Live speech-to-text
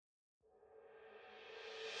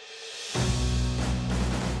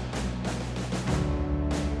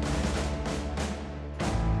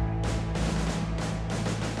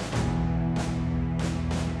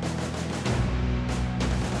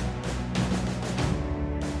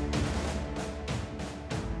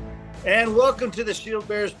And welcome to the Shield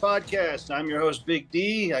Bears podcast. I'm your host, Big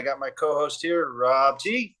D. I got my co-host here, Rob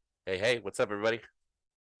T. Hey, what's up, everybody?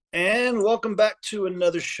 And welcome back to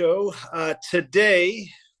another show. Today,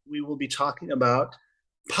 we will be talking about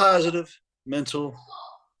positive mental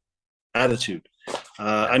attitude.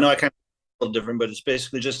 I know I kind of a little different, but it's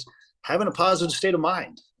basically just having a positive state of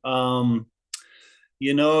mind.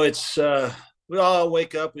 It's we all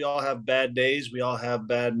wake up, we all have bad days, we all have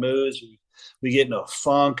bad moods, we get in a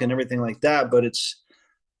funk and everything like that. But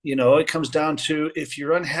it comes down to, if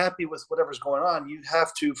you're unhappy with whatever's going on, you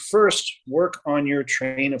have to first work on your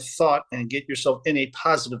train of thought and get yourself in a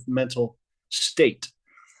positive mental state.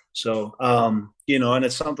 So, and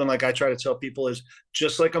it's something like I try to tell people is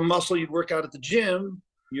just like a muscle you'd work out at the gym,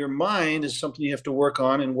 your mind is something you have to work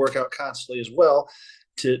on and work out constantly as well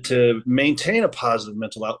to maintain a positive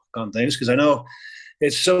mental outlook on things. Because I know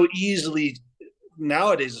it's so easily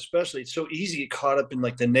nowadays, especially, it's so easy to get caught up in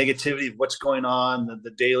like the negativity of what's going on,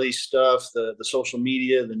 the daily stuff, the social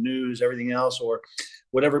media, the news, everything else, or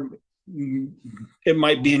whatever it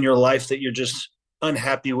might be in your life that you're just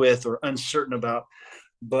unhappy with or uncertain about.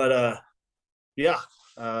 But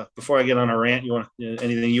before I get on a rant,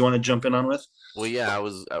 anything you want to jump in on with? Well, yeah,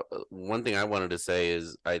 one thing I wanted to say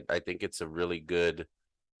is I think it's a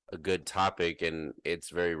good topic, and it's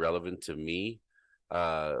very relevant to me.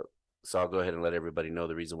 So I'll go ahead and let everybody know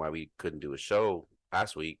the reason why we couldn't do a show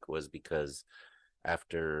last week was because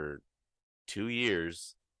after 2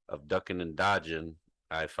 years of ducking and dodging,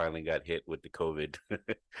 I finally got hit with the COVID.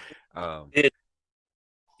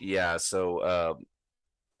 Yeah, so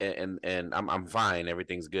and I'm fine.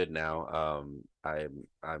 Everything's good now.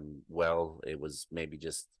 I'm well. It was maybe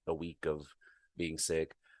just a week of being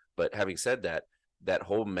sick, but having said that, that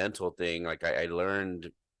whole mental thing, like I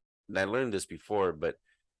learned this before, but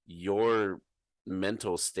your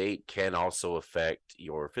mental state can also affect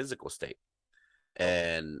your physical state,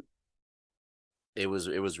 and it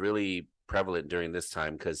was really prevalent during this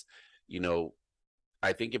time because,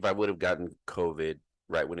 I think if I would have gotten COVID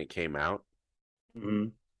right when it came out, Mm-hmm.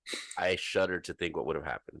 I shudder to think what would have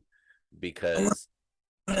happened because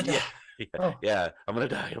yeah, I'm gonna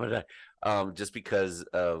die. Just because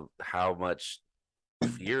of how much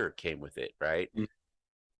fear came with it, right? Mm-hmm.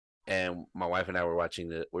 And my wife and I were watching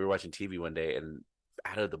TV one day, and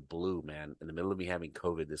out of the blue, man, in the middle of me having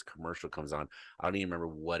COVID, this commercial comes on. I don't even remember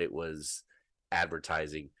what it was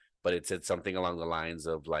advertising, but it said something along the lines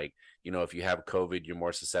of like, if you have COVID, you're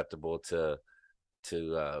more susceptible to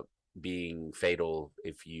being fatal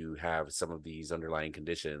if you have some of these underlying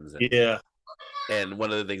conditions. And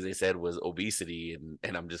one of the things they said was obesity,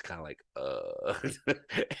 and I'm just kind of like,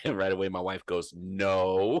 and right away my wife goes,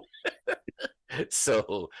 no.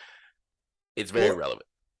 So it's very relevant.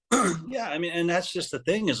 Yeah, I mean, and that's just the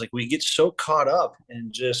thing is like we get so caught up in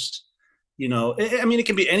just, it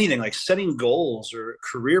can be anything like setting goals or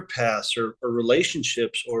career paths or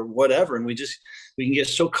relationships or whatever. And we can get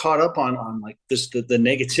so caught up on like the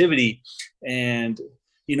negativity. And,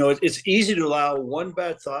 it's easy to allow one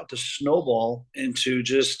bad thought to snowball into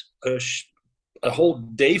just a whole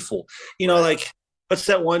day full, like, what's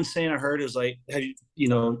that one saying I heard is like, did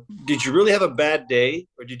you really have a bad day,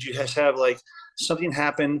 or did you just have like something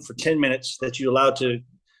happen for 10 minutes that you allowed to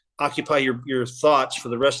occupy your thoughts for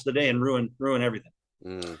the rest of the day and ruin everything?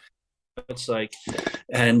 It's like,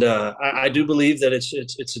 and I do believe that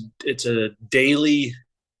it's a daily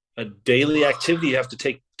activity you have to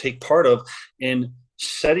take part of in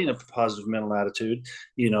setting a positive mental attitude.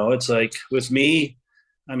 It's like with me,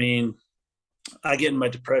 I mean, I get in my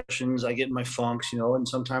depressions, I get in my funks, and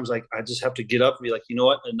sometimes like I just have to get up and be like, you know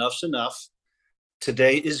what, enough's enough.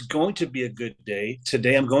 Today is going to be a good day.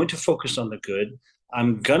 Today I'm going to focus on the good.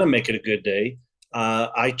 I'm gonna make it a good day.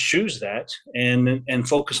 I choose that and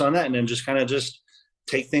focus on that, and then just kind of just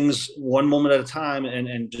take things one moment at a time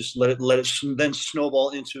and just let it then snowball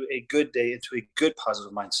into a good day, into a good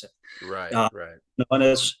positive mindset. Right. And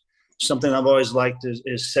it's something I've always liked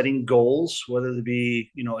is setting goals, whether it be,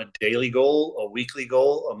 a daily goal, a weekly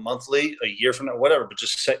goal, a monthly, a year from now, whatever, but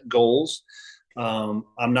just set goals. I'm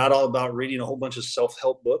not all about reading a whole bunch of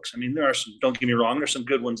self-help books. I mean, there are some, don't get me wrong, there's some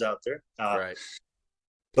good ones out there. Right.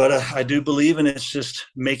 But I do believe in it's just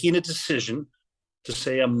making a decision to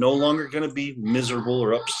say I'm no longer going to be miserable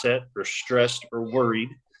or upset or stressed or worried,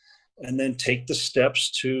 and then take the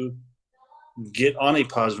steps to get on a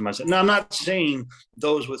positive mindset. Now, I'm not saying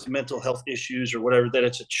those with mental health issues or whatever that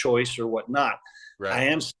it's a choice or whatnot. Right. I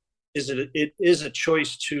am. It is a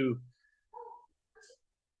choice to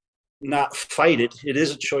not fight it. It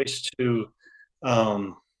is a choice to.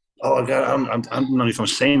 Oh God, I'm not even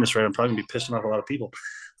saying this right. I'm probably gonna be pissing off a lot of people.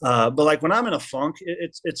 But like when I'm in a funk,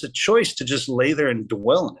 it's a choice to just lay there and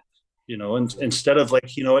dwell in it, and Mhm. instead of like,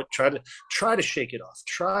 what, try to shake it off,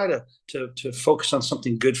 try to focus on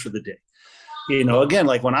something good for the day. Again,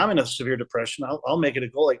 like when I'm in a severe depression, I'll make it a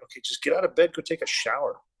goal, like, okay, just get out of bed, go take a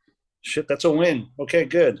shower. Shit, that's a win. Okay,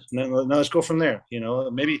 good. Now let's go from there.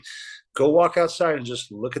 Maybe go walk outside and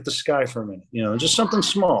just look at the sky for a minute. Just something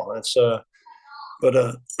small. That's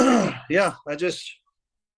but yeah, I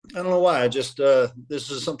don't know why. I just this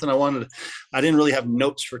is something I wanted. I didn't really have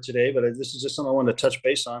notes for today, but this is just something I wanted to touch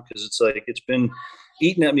base on because it's like it's been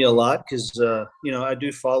eating at me a lot because I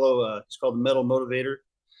do follow. It's called Metal Motivator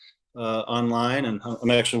online, and I'm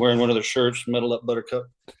actually wearing one of their shirts, Metal Up Buttercup.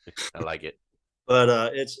 I like it.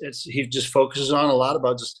 But it's he just focuses on a lot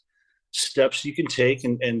about just steps you can take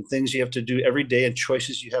and things you have to do every day and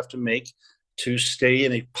choices you have to make to stay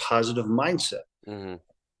in a positive mindset. Hmm.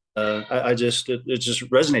 I just it just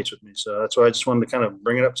resonates with me, so that's why I just wanted to kind of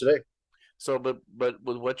bring it up today. So, but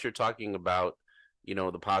with what you're talking about,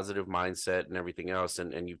 the positive mindset and everything else,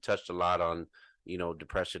 and you've touched a lot on,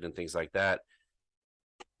 depression and things like that.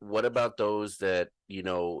 What about those that,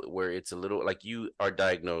 where it's a little like you are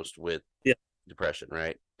diagnosed with Yeah, depression,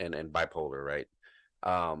 right? And bipolar, right?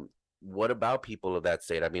 What about people of that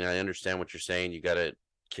state? I mean, I understand what you're saying. You got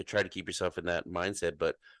to try to keep yourself in that mindset,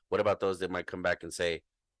 but what about those that might come back and say,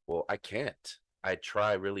 "Well, I can't. I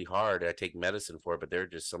try really hard. I take medicine for it, but there are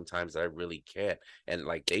just sometimes I really can't." And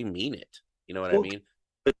like they mean it. You know what I well, mean?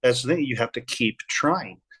 that's the thing. You have to keep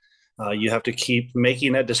trying. You have to keep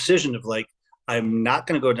making that decision of like, I'm not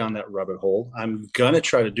going to go down that rabbit hole. I'm going to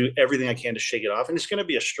try to do everything I can to shake it off. And it's going to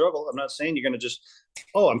be a struggle. I'm not saying you're going to just,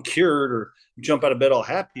 oh, I'm cured or jump out of bed all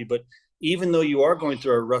happy. But even though you are going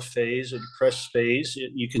through a rough phase, a depressed phase,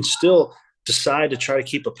 you can still decide to try to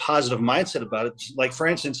keep a positive mindset about it. Like, for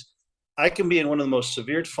instance, I can be in one of the most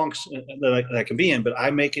severe funks that I can be in, but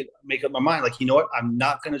I make up my mind, like, you know what? I'm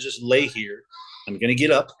not going to just lay here. I'm going to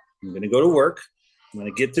get up. I'm going to go to work. I'm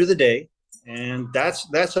going to get through the day, and that's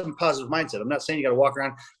a positive mindset. I'm not saying you got to walk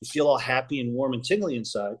around and feel all happy and warm and tingly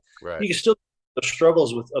inside. Right. You can still have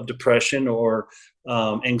struggles of depression or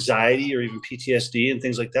anxiety or even PTSD and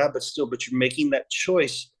things like that, but you're making that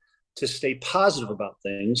choice to stay positive about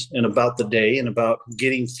things and about the day and about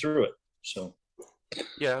getting through it. So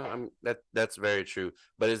Yeah, that's very true.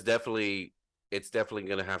 But it's definitely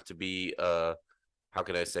gonna have to be how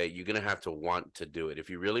can I say, you're gonna have to want to do it. If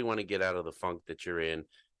you really want to get out of the funk that you're in,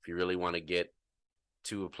 if you really want to get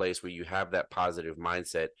to a place where you have that positive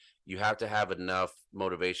mindset, you have to have enough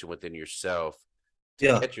motivation within yourself to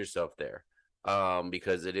yeah, get yourself there.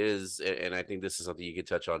 Because it is, and I think this is something you could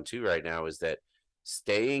touch on too right now, is that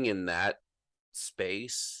staying in that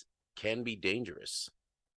space can be dangerous.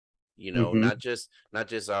 hmm Not just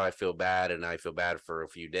oh, I feel bad and I feel bad for a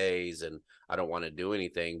few days and I don't want to do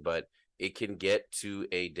anything, but it can get to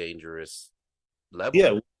a dangerous level.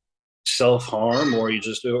 yeah, self harm, or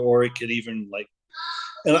or it could even like,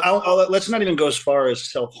 and let's not even go as far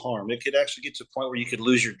as self harm. It could actually get to a point where you could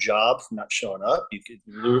lose your job from not showing up.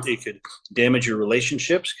 It could damage your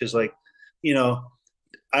relationships because, like, you know,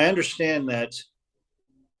 I understand that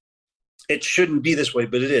it shouldn't be this way,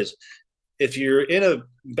 but it is. If you're in a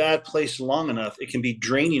bad place long enough, it can be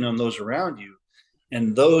draining on those around you,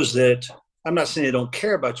 and those that, I'm not saying they don't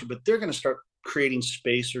care about you, but they're going to start creating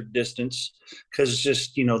space or distance because it's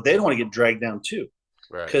just, they don't want to get dragged down too.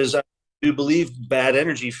 Right. Because I do believe bad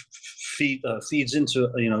energy feeds into,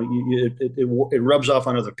 it rubs off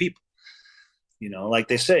on other people. Like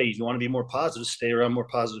they say, if you want to be more positive, stay around more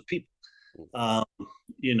positive people. Um,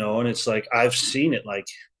 and it's like I've seen it, like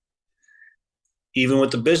even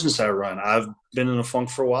with the business I run, I've been in a funk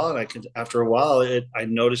for a while, and after a while, I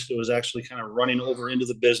noticed it was actually kind of running over into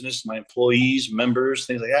the business, my employees, members,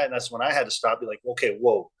 things like that, and that's when I had to stop, be like, okay,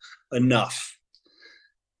 whoa, enough.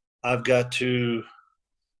 I've got to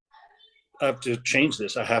I have to change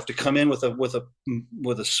this. I have to come in with a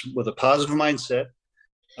positive mindset,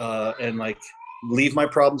 and like leave my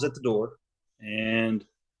problems at the door and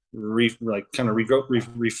refocus.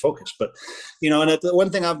 But and the one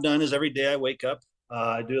thing I've done is every day I wake up,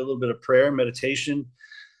 I do a little bit of prayer, meditation,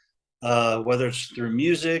 whether it's through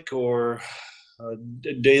music or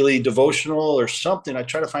daily devotional or something. I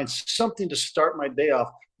try to find something to start my day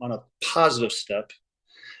off on a positive step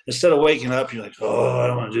instead of waking up. You're like, oh, I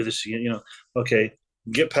don't want to do this again. Okay,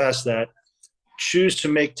 get past that. Choose to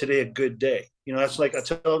make today a good day. That's like I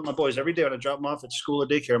tell my boys every day when I drop them off at school or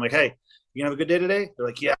daycare. I'm like, hey, you gonna have a good day today? They're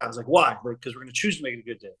like, yeah. I was like, why? Like, because we're gonna choose to make it a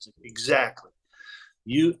good day. It's like, exactly.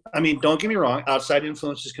 I mean, don't get me wrong. Outside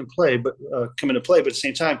influences can come into play, but at the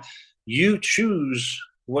same time, you choose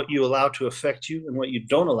what you allow to affect you and what you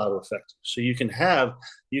don't allow to affect you. So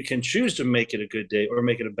you can choose to make it a good day or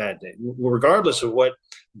make it a bad day, regardless of what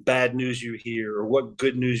bad news you hear or what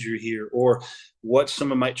good news you hear or what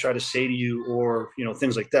someone might try to say to you, or,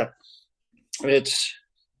 things like that.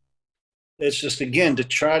 It's just, again, to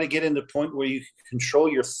try to get into the point where you can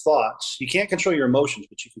control your thoughts. You can't control your emotions,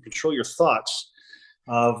 but you can control your thoughts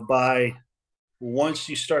by once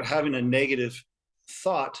you start having a negative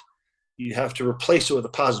thought, you have to replace it with a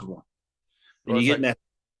positive one. And Well, you it's get like in that,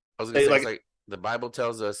 I was gonna say, it's like, like the Bible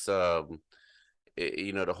tells us, to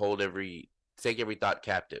take every thought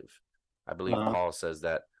captive. I believe uh, Paul says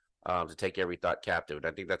that, to take every thought captive, and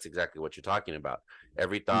I think that's exactly what you're talking about.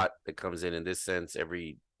 Every thought that comes in this sense,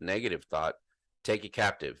 every negative thought, take it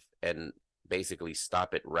captive and basically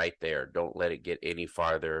stop it right there. Don't let it get any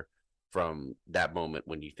farther from that moment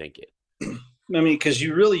when you think it. I mean, because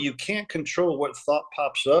you can't control what thought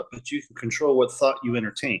pops up, but you can control what thought you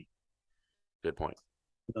entertain. Good point.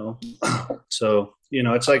 So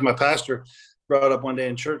it's like my pastor brought up one day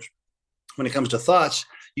in church. When it comes to thoughts,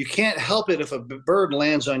 you can't help it if a bird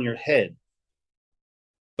lands on your head,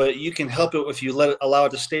 but you can help it if you allow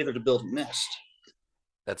it to stay there to build a nest.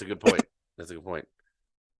 That's a good point. That's a good point.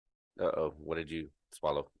 Uh-oh, what did you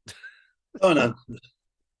swallow? Oh no,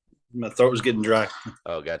 my throat was getting dry.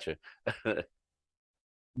 Oh, gotcha.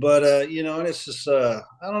 But and it's just I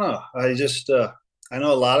don't know. I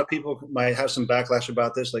know a lot of people might have some backlash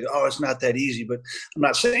about this, like, oh, it's not that easy. But I'm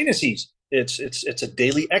not saying it's easy. It's a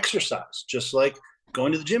daily exercise, just like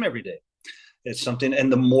going to the gym every day. It's something, and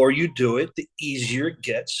the more you do it, the easier it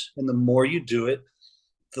gets, and the more you do it,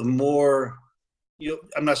 the more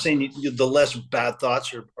I'm not saying the less bad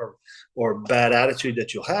thoughts or bad attitude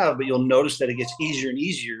that you'll have, but you'll notice that it gets easier and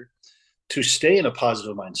easier to stay in a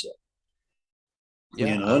positive mindset.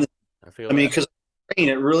 Yeah, I feel I mean, that. because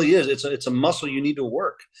it really is. It's a muscle you need to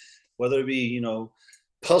work, whether it be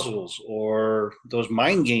puzzles or those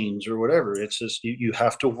mind games or whatever. It's just you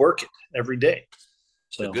have to work it every day.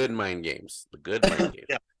 The So good mind games. The good mind games.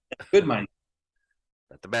 yeah, good mind.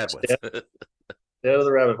 Not the bad Stay ones. out of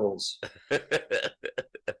the rabbit holes.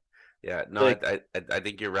 Yeah, no, I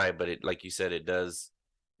think you're right, but like you said, it does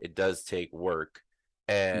take work,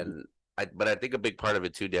 Mm-hmm. and I think a big part of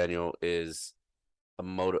it too, Daniel, is a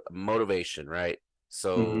motivation, right?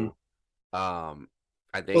 Mm-hmm. So, I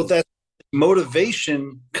Well, think that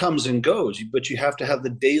motivation comes and goes, but you have to have the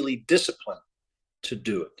daily discipline to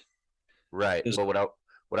do it. right, Is but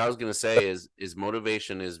what I was gonna say is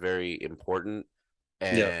motivation is very important,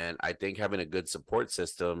 Yeah. and I think having a good support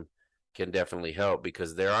system can definitely help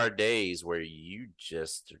because there are days where you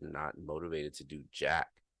just are not motivated to do jack.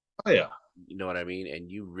 Oh yeah. You know what I mean? And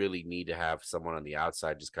you really need to have someone on the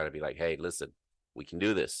outside just kind of be like, hey, listen, we can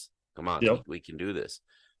do this. Come on, Yep. we can do this.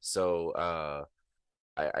 So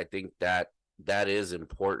I think that is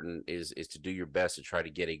important is to do your best to try to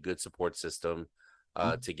get a good support system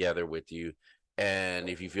together with you. And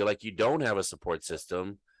if you feel like you don't have a support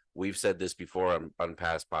system, we've said this before on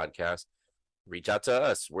past podcasts, reach out to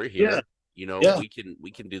us. We're Yeah. here. Yeah.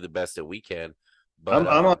 We can do the best that we can. But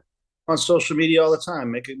I'm on social media all the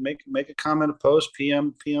time. Make a comment, a post,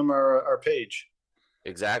 PM our page.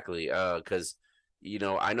 exactly. Because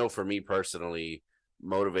I know for me personally,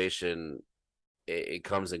 motivation it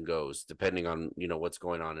comes and goes depending on what's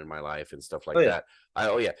going on in my life and stuff Oh like yeah. that.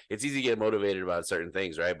 Oh yeah, it's easy to get motivated about certain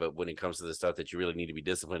things, right? But when it comes to the stuff that you really need to be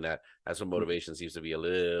disciplined at, that's when motivation seems to be a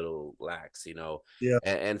little lax. Yeah.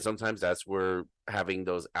 And sometimes that's where having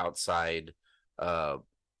those outside uh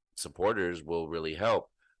supporters will really help.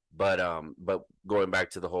 But going back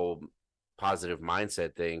to the whole positive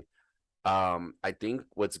mindset thing, I think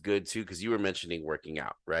what's good too, because you were mentioning working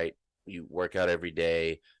out, right? You work out every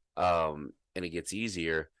day, and it gets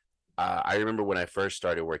easier. I remember when I first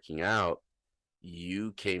started working out,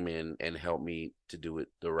 you came in and helped me to do it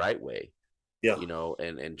the right way, Yeah.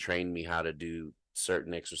 and trained me how to do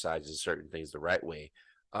certain exercises, certain things the right way.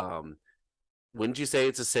 Um, wouldn't you say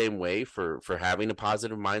it's the same way for having a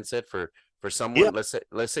positive mindset for Yeah. someone?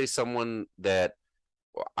 Let's say someone that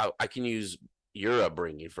I can use your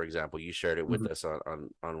upbringing, for example. You shared it with Mm-hmm. us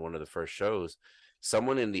on one of the first shows.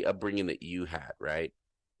 Someone in the upbringing that you had, right?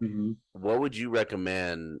 Mm-hmm. What would you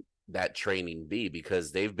recommend that training be?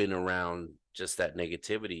 Because they've been around just that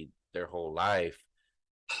negativity their whole life.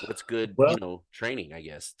 What's good, Well, training, I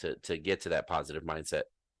guess, to get to that positive mindset?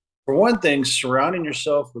 for one thing, surrounding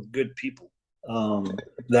yourself with good people. Um,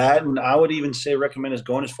 that, and I would even say recommend is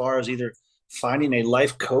going as far as either finding a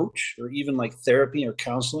life coach or even like therapy or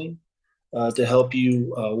counseling to help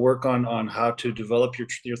you work on how to develop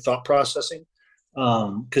your thought processing.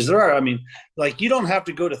 Because there are, I mean, like you don't have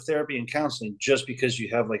to go to therapy and counseling just because you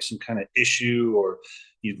have like some kind of issue or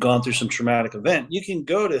you've gone through some traumatic event. You can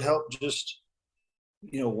go to help just,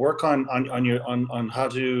 work on your on how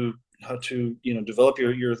to develop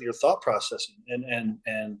your thought processing, and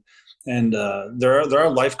there are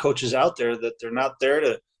life coaches out there that they're not there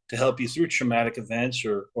to help you through traumatic events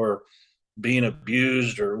or being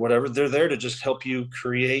abused or whatever. They're there to just help you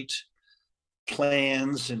create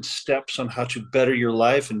plans and steps on how to better your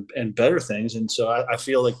life and better things. And so I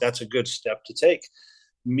feel like that's a good step to take.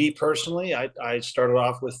 Me personally, I started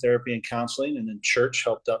off with therapy and counseling, and then church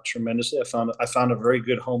helped out tremendously. I found a very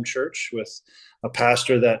good home church with a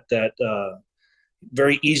pastor that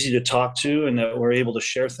very easy to talk to, and that we're able to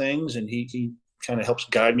share things, and he kind of helps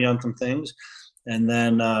guide me on some things. And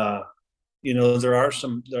then there are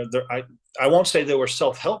some I won't say there were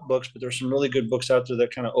self-help books, but there's some really good books out there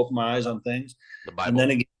that kind of open my eyes on things. The And then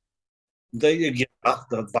Bible. again,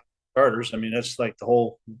 the Bible starters. I mean, that's like the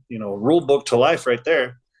whole rule book to life right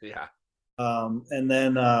there. Yeah. And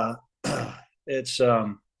then it's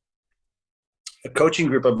a coaching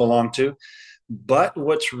group I belong to. But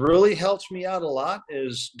what's really helped me out a lot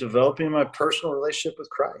is developing my personal relationship with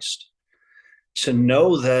Christ. To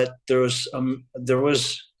know that there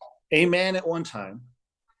was a man at one time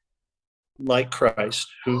like Christ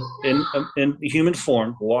who in human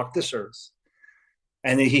form walked this earth,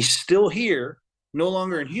 and he's still here, no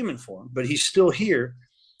longer in human form, but he's still here,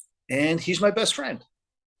 and he's my best friend.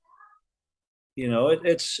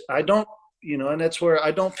 It's I don't and that's where I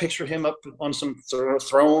don't picture him up on some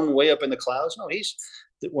throne way up in the clouds. No, he's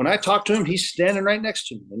when I talk to him, he's standing right next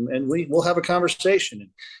to me, and we'll have a conversation. And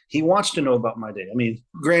he wants to know about my day. I mean,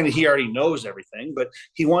 granted, he already knows everything, but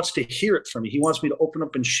he wants to hear it from me. He wants me to open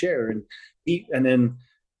up and share, and then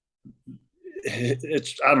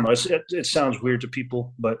it's I don't know. It sounds weird to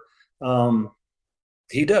people, but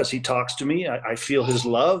he does. He talks to me. I feel his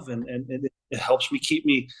love, and it helps me keep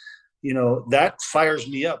me. That fires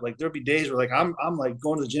me up. Like there'll be days where like I'm like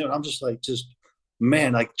going to the gym. And I'm just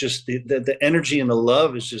man, like just the energy and the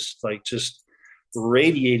love is just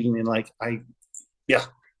radiating, and like yeah.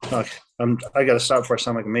 Okay, I got to stop before I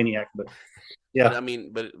sound like a maniac, but But yeah. I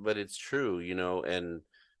mean, but it's true, and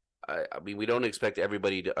I mean, we don't expect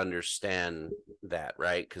everybody to understand that,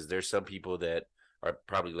 right? Because there's some people that are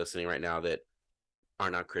probably listening right now that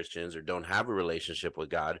are not Christians or don't have a relationship with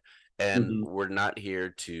God. And Hmm. we're not here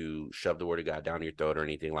to shove the word of God down your throat or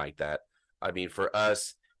anything like that. I mean, for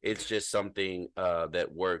us, it's just something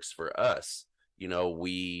that works for us.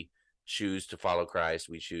 We choose to follow Christ.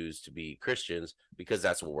 We choose to be Christians because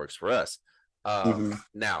that's what works for us. Hmm.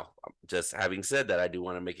 Now, just having said that, I do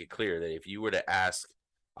want to make it clear that if you were to ask,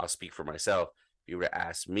 I'll speak for myself. If you were to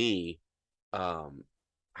ask me, um,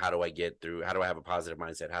 how do I get through? How do I have a positive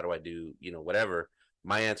mindset? How do I do, whatever?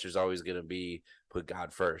 My answer is always going to be put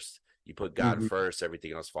God first. You put God Hmm. first,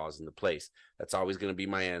 everything else falls into place. That's always going to be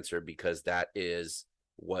my answer because that is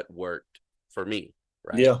what worked for me,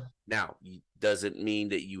 right? Yeah. Now, doesn't mean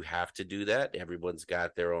that you have to do that. Everyone's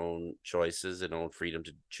got their own choices and own freedom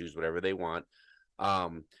to choose whatever they want.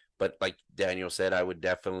 Um, but like Daniel said, I would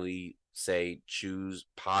definitely say choose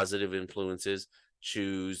positive influences,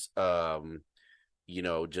 choose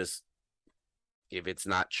just if it's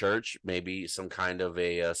not church, maybe some kind of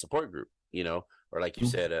a support group, or like you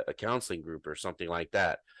said, a counseling group or something like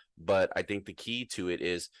that. But I think the key to it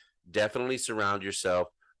is definitely surround yourself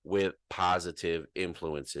with positive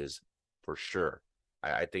influences for sure.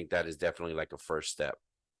 I think that is definitely like a first step.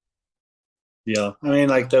 Yeah. I mean,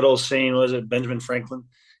 like that old saying, was it Benjamin Franklin?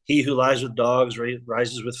 He who lies with dogs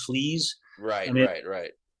rises with fleas. I Right, mean, right,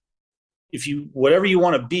 right. if you whatever you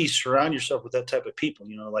want to be, surround yourself with that type of people.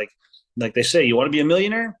 Like they say, you want to be a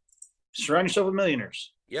millionaire, surround yourself with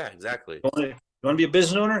millionaires. Yeah, exactly. You want to be a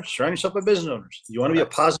business owner, surround yourself with business owners. You want to be a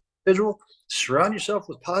Right. positive individual, surround yourself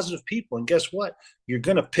with positive people. And guess what? You're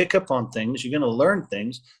going to pick up on things. You're going to learn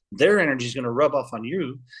things. Their energy is going to rub off on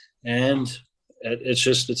you, and it's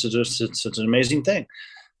an amazing thing.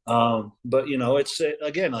 But it's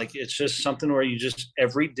again, like it's just something where you just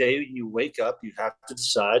every day you wake up, you have to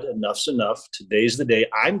decide enough's enough. Today's the day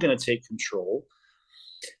I'm going to take control.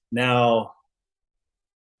 Now,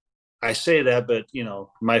 I say that, but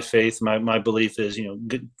my faith, my belief is,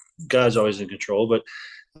 God's always in control. But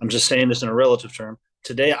I'm just saying this in a relative term.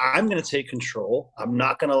 Today, I'm going to take control. I'm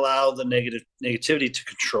not going to allow the negativity to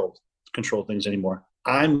control things anymore.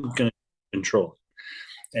 I'm going to control,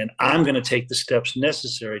 and I'm going to take the steps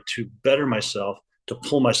necessary to better myself, to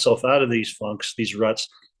pull myself out of these funks, these ruts,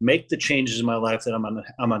 make the changes in my life that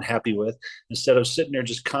I'm unhappy with, instead of sitting there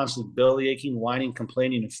just constantly belly aching, whining,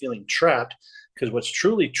 complaining, and feeling trapped. because what's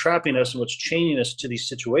truly trapping us and what's chaining us to these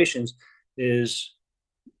situations is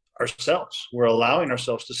ourselves. We're allowing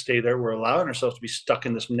ourselves to stay there. We're allowing ourselves to be stuck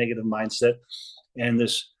in this negative mindset, and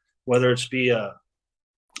this, whether it's be a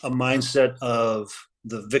mindset of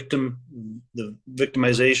the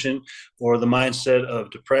victimization, or the mindset of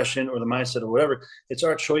depression, or the mindset of whatever. It's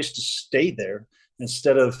our choice to stay there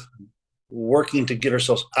instead of working to get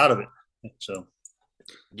ourselves out of it. So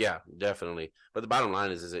yeah, definitely. But the bottom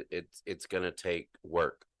line is it's gonna take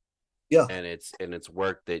work. Yeah. And it's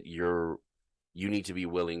work that you need to be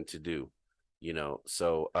willing to do,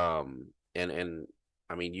 So and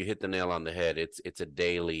I mean, you hit the nail on the head. It's a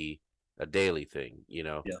daily thing,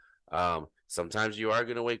 Yeah. Sometimes you are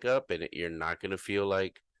gonna wake up and you're not gonna feel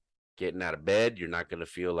like getting out of bed. You're not gonna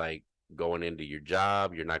feel like going into your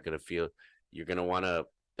job. You're not gonna feel you're gonna wanna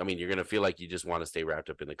you're gonna feel like you just want to stay wrapped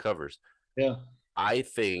up in the covers. Yeah. I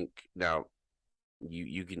think now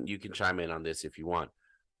you can chime in on this if you want.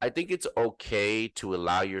 I think it's okay to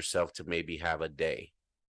allow yourself to maybe have a day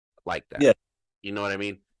like that. Yeah. You know what I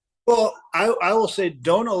mean? Well, I will say,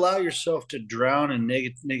 don't allow yourself to drown in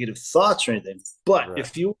negative thoughts or anything. But Right.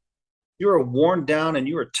 if you are worn down and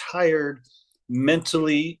you are tired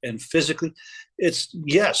mentally and physically, it's,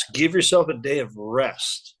 yes, give yourself a day of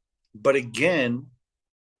rest. But again,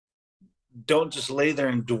 don't just lay there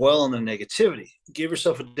and dwell on the negativity. Give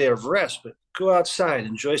yourself a day of rest, but go outside,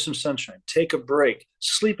 enjoy some sunshine, take a break,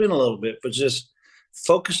 sleep in a little bit, but just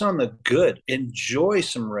focus on the good. Enjoy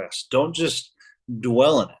some rest. Don't just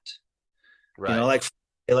dwell in it. Right.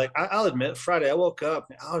 I'll admit, Friday I woke up,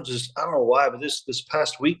 I don't know why, but this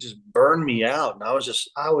past week just burned me out, and I was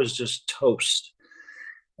just toast.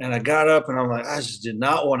 And I got up and I'm like, I just did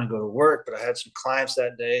not want to go to work, but I had some clients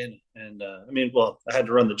that day, and I had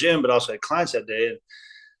to run the gym, but also had clients that day, and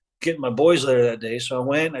getting my boys later that day. So I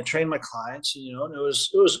went and I trained my clients, and and it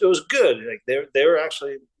was good. Like they were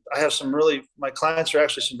actually, my clients are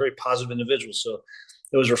actually some very positive individuals. So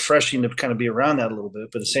it was refreshing to kind of be around that a little bit.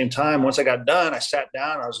 But at the same time, once I got done, I sat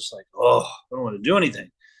down. I was just like, oh, I don't want to do anything.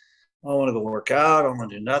 I don't want to go work out. I don't want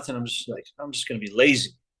to do nothing. I'm just going to be lazy.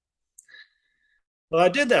 Well, I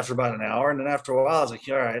did that for about an hour. And then after a while, I was like,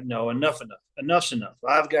 all right, no, enough's enough.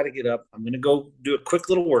 I've got to get up. I'm going to go do a quick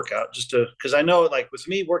little workout because I know, like, with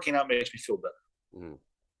me, working out makes me feel better. Mm.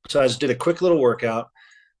 So I just did a quick little workout,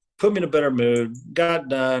 put me in a better mood, got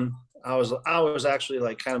done. I was actually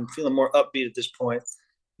like kind of feeling more upbeat at this point.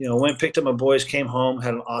 Went, picked up my boys, came home,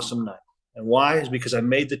 had an awesome night. And why? Is because I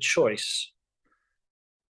made the choice.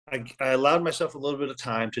 I allowed myself a little bit of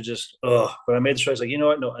time to but I made the choice, like, you know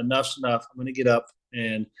what? No, enough's enough. I'm going to get up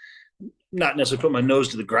and not necessarily put my nose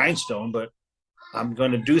to the grindstone, but I'm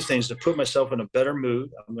going to do things to put myself in a better mood.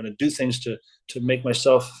 I'm going to do things to make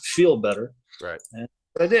myself feel better. Right. And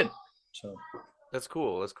I did. So that's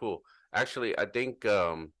cool. That's cool. Actually, I think,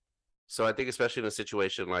 I think especially in a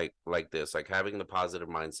situation like this, like having the positive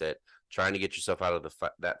mindset, trying to get yourself out of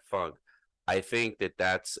that funk, I think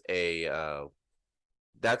that's a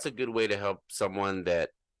good way to help someone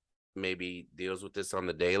that maybe deals with this on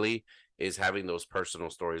the daily, is having those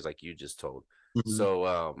personal stories like you just told. Mm-hmm.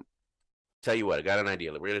 So tell you what, I got an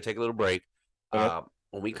idea. We're going to take a little break. Okay.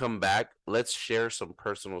 When we come back, let's share some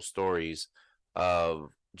personal stories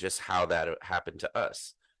of just how that happened to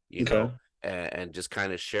us, you know, and just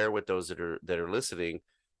kind of share with those that are listening.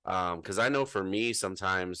 Because I know for me,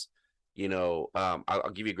 sometimes,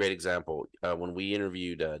 I'll give you a great example. When we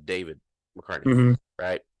interviewed David McCartney, mm-hmm.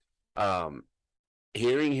 right?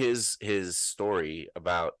 Hearing his story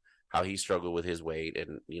about how he struggled with his weight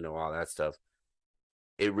and all that stuff,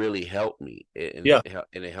 it really helped me.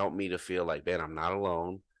 It helped me to feel like, man, I'm not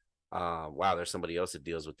alone. Wow, there's somebody else that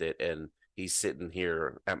deals with it, and he's sitting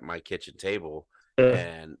here at my kitchen table,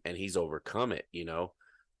 and he's overcome it.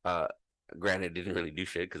 Granted, didn't really do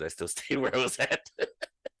shit because I still stayed where I was at,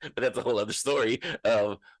 but that's a whole other story.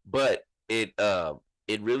 But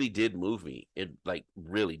it really did move me. It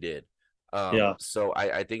really did. So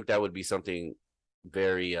I think that would be something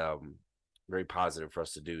very very positive for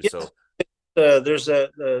us to do. Yeah. So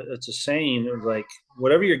it's a saying of, like,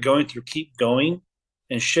 whatever you're going through, keep going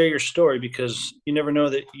and share your story, because you never know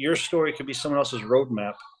that your story could be someone else's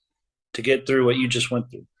roadmap to get through what you just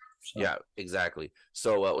went through. So. Yeah, exactly.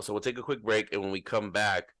 So we'll take a quick break, and when we come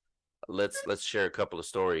back, let's share a couple of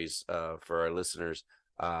stories for our listeners.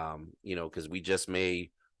 Because we just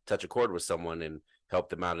may touch a chord with someone and help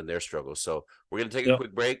them out in their struggle. So we're going to take a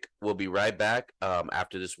quick break. We'll be right back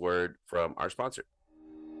after this word from our sponsor.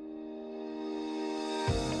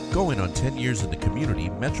 Going on 10 years in the community,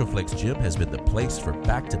 Metroflex Gym has been the place for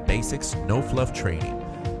back-to-basics, no-fluff training.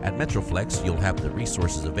 At Metroflex, you'll have the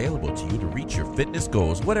resources available to you to reach your fitness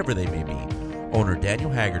goals, whatever they may be. Owner Daniel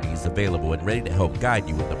Haggerty is available and ready to help guide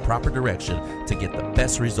you in the proper direction to get the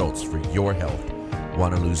best results for your health.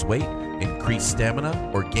 Want to lose weight, increase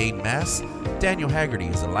stamina, or gain mass? Daniel Haggerty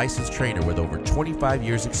is a licensed trainer with over 25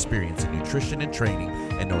 years experience in nutrition and training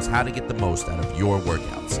and knows how to get the most out of your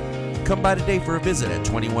workouts. Come by today for a visit at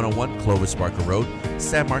 2101 Clovis Barker Road,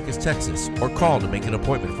 San Marcos, Texas, or call to make an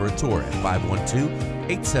appointment for a tour at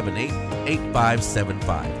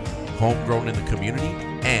 512-878-8575. Homegrown in the community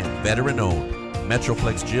and veteran-owned,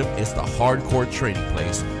 Metroflex Gym is the hardcore training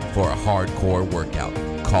place for a hardcore workout.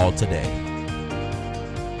 Call today.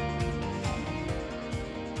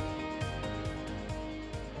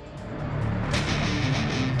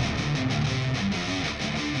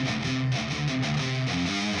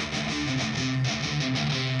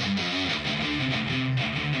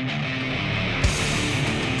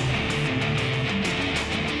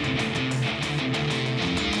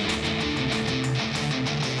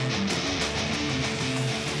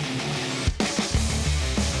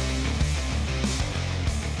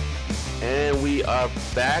 And we are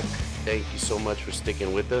back. Thank you so much for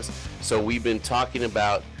sticking with us. So we've been talking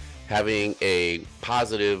about having a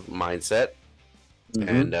positive mindset,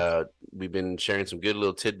 and we've been sharing some good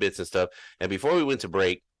little tidbits and stuff. And before we went to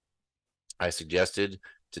break, I suggested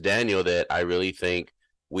to Daniel that I really think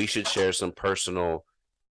we should share some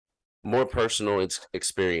more personal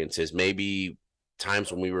experiences, maybe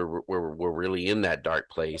times when we were really in that dark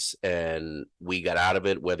place and we got out of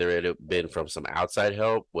it, whether it had been from some outside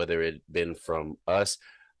help, whether it had been from us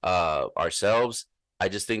ourselves. I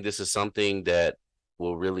just think this is something that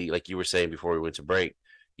will really, like you were saying before we went to break,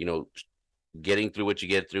 getting through what you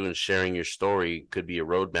get through and sharing your story could be a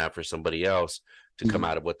roadmap for somebody else to come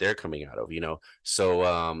out of what they're coming out of,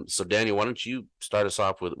 So Daniel, why don't you start us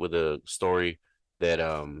off with a story that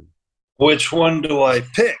Which one do I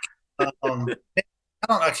pick?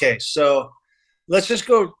 Okay, so let's just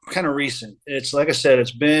go kind of recent. It's like I said,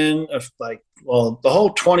 it's been the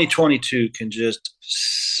whole 2022 can just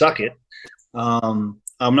suck it. I'm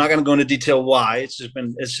not going to go into detail why. It's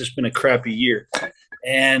just been a crappy year.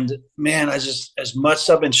 And man, as much as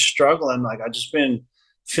I've been struggling, I just been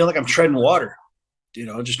feeling like I'm treading water,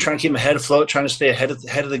 just trying to keep my head afloat, trying to stay ahead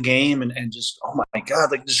of the game, and just, oh my God,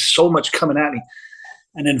 there's so much coming at me.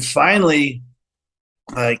 And then finally,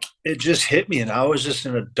 it just hit me, and I was just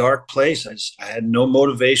in a dark place. I had no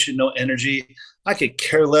motivation, no energy. I could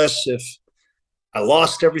care less if I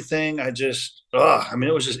lost everything. It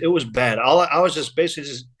was bad. I was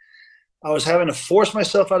having to force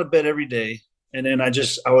myself out of bed every day. And then I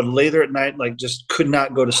would lay there at night, just could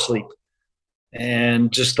not go to sleep.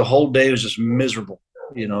 And just the whole day was just miserable,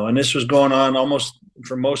 and this was going on almost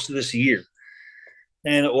for most of this year.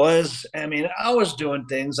 And I was doing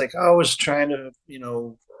things I was trying to,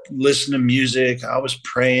 listen to music. I was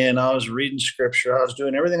praying. I was reading scripture. I was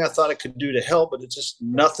doing everything I thought I could do to help, but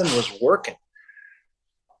nothing was working.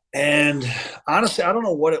 And honestly, I don't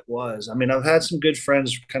know what it was. I've had some good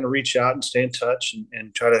friends kind of reach out and stay in touch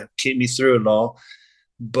and try to keep me through it all.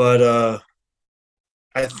 But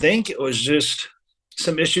I think it was just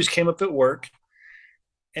some issues came up at work,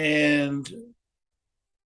 and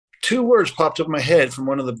two words popped up in my head from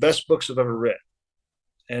one of the best books I've ever read.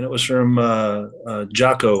 And it was from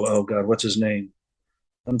Jocko. Oh God, what's his name?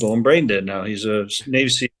 I'm going brain dead now. He's a Navy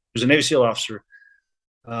SEAL officer.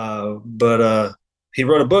 But he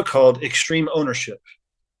wrote a book called Extreme Ownership.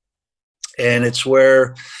 And it's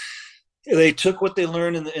where they took what they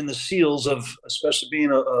learned in the SEALs of, especially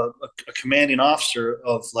being a commanding officer,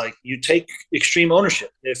 of you take extreme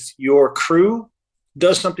ownership. If your crew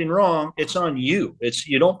does something wrong, it's on you.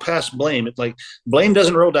 You don't pass blame. Blame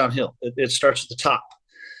doesn't roll downhill. It starts at the top.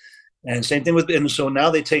 And same thing and so now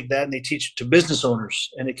they take that and they teach it to business owners,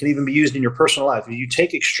 and it can even be used in your personal life. You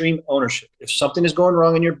take extreme ownership. If something is going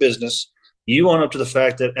wrong in your business, you own up to the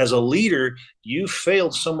fact that as a leader, you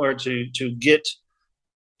failed somewhere to get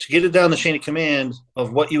it down the chain of command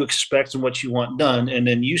of what you expect and what you want done. And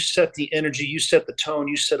then you set the energy, you set the tone,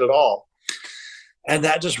 you set it all. And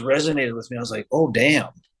that just resonated with me. I was like, oh, damn,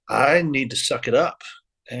 I need to suck it up.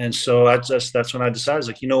 And so that's when I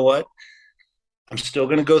decided, you know what? I'm still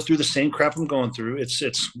going to go through the same crap I'm going through.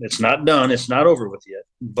 It's not done. It's not over with yet.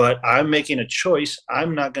 But I'm making a choice.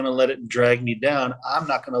 I'm not going to let it drag me down. I'm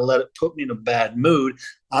not going to let it put me in a bad mood.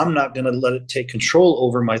 I'm not going to let it take control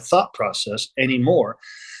over my thought process anymore.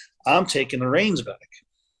 I'm taking the reins back.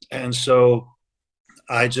 And so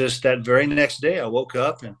that very next day, I woke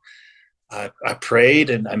up and I prayed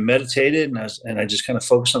and I meditated and I just kind of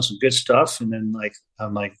focused on some good stuff. And then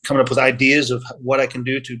I'm coming up with ideas of what I can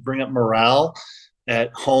do to bring up morale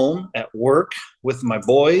at home, at work, with my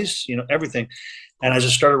boys, everything. And I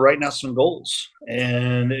just started writing out some goals,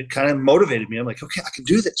 and it kind of motivated me. I'm like, okay, I can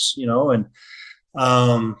do this, and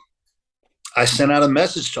I sent out a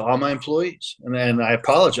message to all my employees, and then I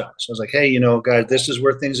apologized. I was like, hey, guys, this is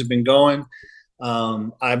where things have been going.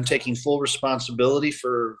 I'm taking full responsibility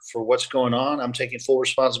for what's going on. I'm taking full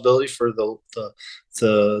responsibility for the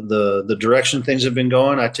direction things have been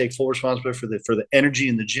going. I take full responsibility for the energy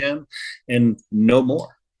in the gym, and no more.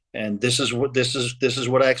 And this is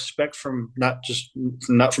what I expect from not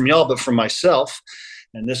from y'all, but from myself.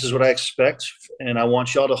 And this is what I expect. And I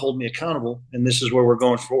want y'all to hold me accountable. And this is where we're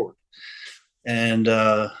going forward. And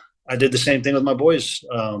I did the same thing with my boys.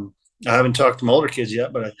 I haven't talked to my older kids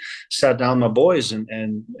yet, but I sat down with my boys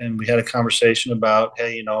and we had a conversation about,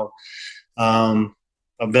 hey, I've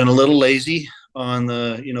been a little lazy on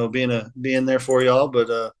the, being there for y'all,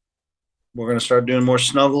 but we're going to start doing more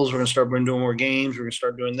snuggles. We're going to start doing more games. We're going to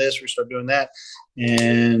start doing this. We're going to start doing that.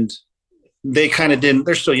 And they kind of didn't,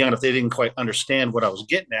 they're still young enough. They didn't quite understand what I was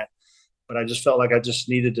getting at, but I just felt like I just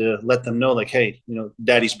needed to let them know, like, hey,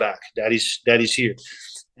 daddy's back, daddy's here.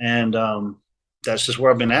 And, that's just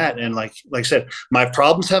where I've been at. And like I said, my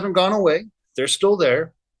problems haven't gone away. They're still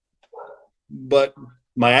there, but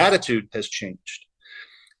my attitude has changed.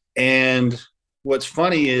 And what's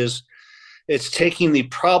funny is it's taking the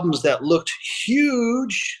problems that looked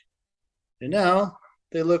huge, and now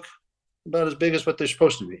they look about as big as what they're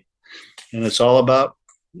supposed to be. And it's all about,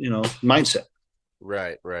 mindset.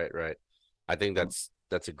 Right. I think that's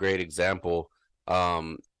a great example.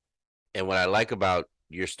 And what I like about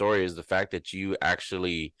your story is the fact that you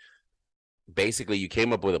actually basically you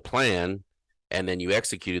came up with a plan and then you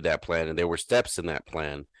executed that plan, and there were steps in that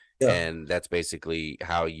plan. Yeah. And that's basically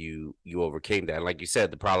how you overcame that. And like you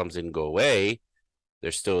said, the problems didn't go away.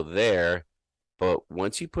 They're still there. But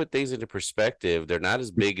once you put things into perspective, they're not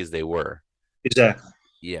as big as they were. Exactly.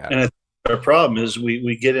 Yeah. And our problem is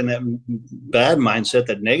we get in that bad mindset,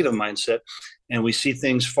 that negative mindset, and we see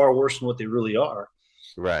things far worse than what they really are.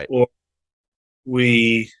 Right. Or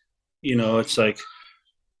it's like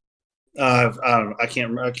I don't know, I can't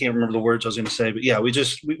remember the words I was going to say, but yeah, we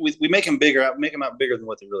make them out bigger than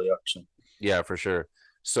what they really are. So. Yeah, for sure.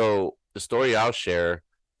 So the story I'll share,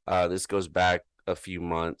 this goes back a few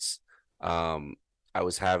months. I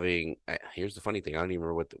was having. Here's the funny thing. I don't even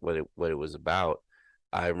remember what it was about.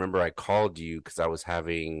 I remember I called you because I was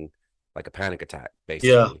having like a panic attack, basically.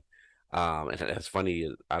 Yeah. And that's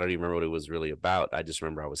funny. I don't even remember what it was really about. I just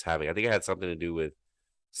remember I think it had something to do with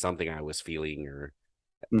something I was feeling, or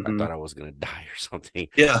I thought I was going to die or something.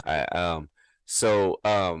 Yeah. So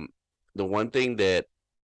the one thing and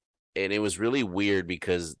it was really weird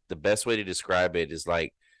because the best way to describe it is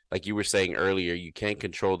like you were saying earlier, you can't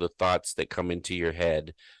control the thoughts that come into your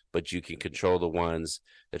head, but you can control the ones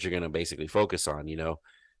that you're going to basically focus on,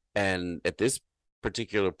 And at this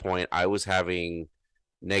particular point, I was having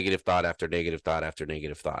negative thought after negative thought after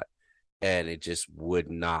negative thought, and it just would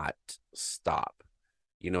not stop.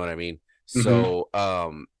 You know what I mean? Mm-hmm. So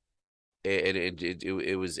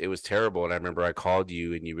it was terrible. And I remember I called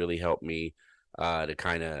you and you really helped me to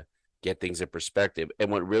kind of get things in perspective.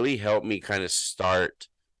 And what really helped me kind of start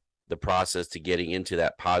the process to getting into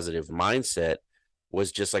that positive mindset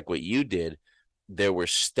was just like what you did. There were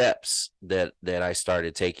steps that I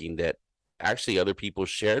started taking that actually other people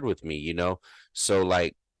shared with me, So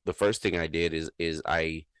like the first thing I did is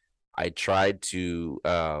I tried to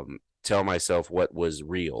tell myself what was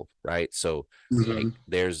real, right? So like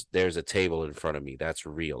there's a table in front of me that's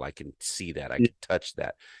real. I can see that. I can touch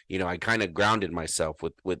that. I kind of grounded myself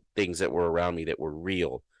with things that were around me that were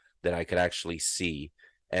real, that I could actually see.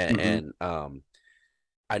 And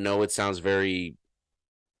I know it sounds very,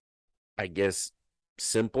 I guess,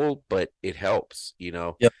 simple, but it helps,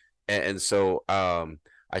 Yep. And so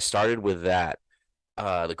I started with that.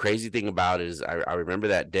 The crazy thing about it is I remember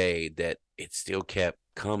that day that it still kept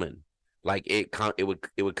coming. Like it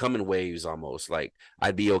would come in waves almost. Like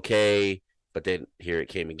I'd be okay, but then here it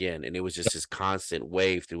came again, and it was just this constant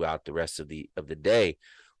wave throughout the rest of the day.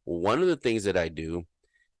 One of the things that I do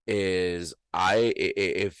is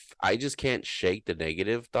if I just can't shake the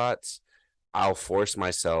negative thoughts, I'll force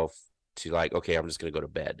myself to like, okay, I'm just gonna go to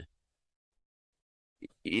bed.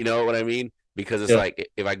 You know what I mean? Because it's like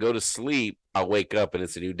if I go to sleep, I'll wake up and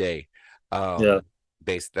it's a new day.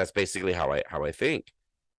 That's basically how I think.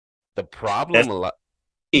 The problem a lot,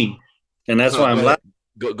 and that's why I'm laughing.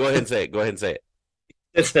 Go ahead and say it.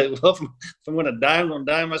 It's like, well, if I'm gonna die, I'm gonna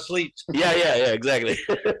die in my sleep. Yeah, exactly.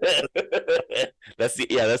 That's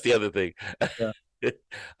the other thing. Yeah.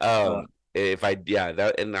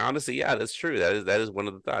 And honestly, that's true. That is one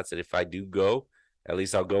of the thoughts, that if I do go, At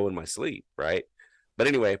least I'll go in my sleep, right? But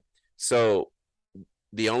anyway, so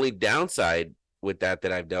the only downside with that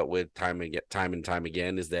I've dealt with time and time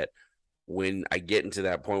again is that when I get into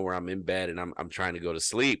that point where I'm in bed and I'm trying to go to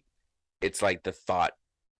sleep, it's like the thought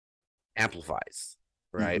amplifies,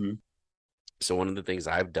 right? Mm-hmm. So one of the things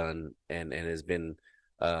I've done and has been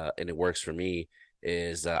and it works for me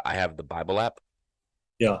is I have the Bible app.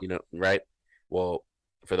 Yeah. Right? Well,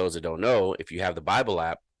 for those that don't know, if you have the Bible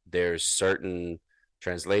app, there's certain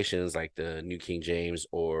translations like the New King James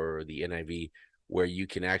or the NIV where you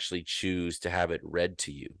can actually choose to have it read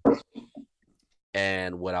to you.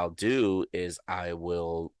 And what I'll do is I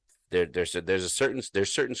will there's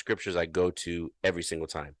certain scriptures I go to every single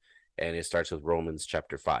time, and it starts with Romans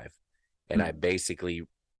chapter 5, and I basically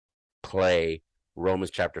play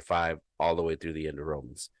Romans chapter 5 all the way through the end of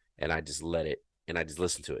Romans, and I just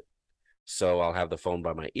listen to it. So I'll have the phone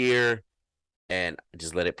by my ear and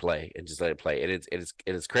just let it play and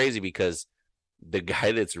it's crazy because the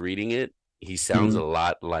guy that's reading it, he sounds a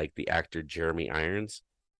lot like the actor Jeremy Irons.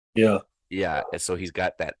 Yeah. Yeah, and so he's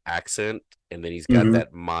got that accent, and then he's got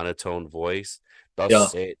that monotone voice.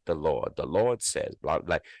 Thus said the Lord says, blah,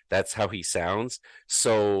 like that's how he sounds.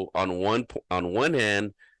 So on one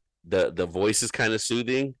hand, the voice is kind of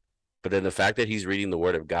soothing, but then the fact that he's reading the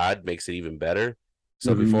Word of God makes it even better.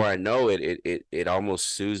 So before I know it, it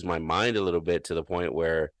almost soothes my mind a little bit to the point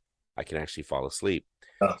where I can actually fall asleep.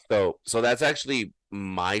 So that's actually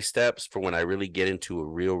my steps for when I really get into a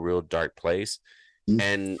real dark place,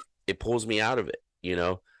 and it pulls me out of it.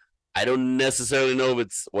 I don't necessarily know if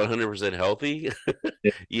it's 100% healthy,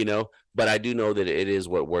 but I do know that it is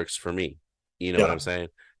what works for me. You know what I'm saying?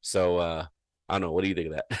 So I don't know. What do you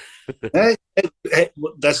think of that? Hey,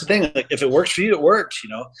 that's the thing. Like, if it works for you, it works.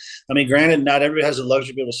 I mean, granted, not everybody has the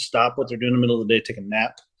luxury to be able to stop what they're doing in the middle of the day, take a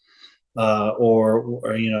nap,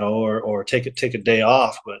 or take a day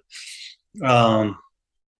off. But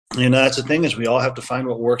that's the thing, is we all have to find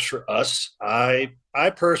what works for us. I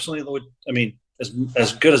personally would. I mean,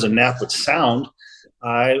 as good as a nap would sound,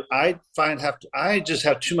 I just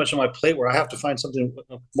have too much on my plate where I have to find something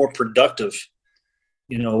more productive.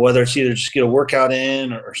 Whether it's either just get a workout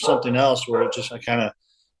in or something else where it just kind of,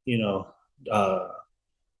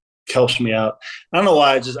 helps me out. I don't know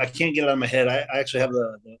why I can't get it out of my head. I actually have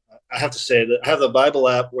I have to say that I have the Bible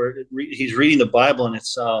app where he's reading the Bible, and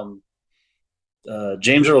it's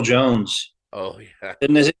James Earl Jones. Oh yeah.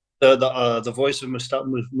 Isn't it the voice of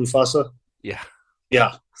Mufasa? Yeah.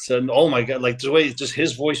 Yeah. So, oh my God, like the way just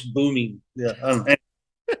his voice booming. Yeah.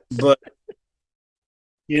 But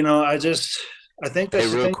I think that's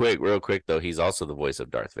real quick though, he's also the voice of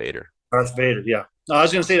Darth Vader. Darth Vader, yeah. No, I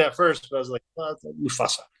was going to say that first, but I was like,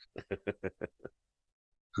 Mufasa.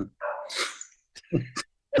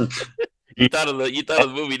 You thought of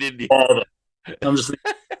the movie, didn't you? I'm just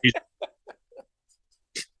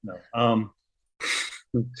no.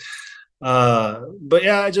 But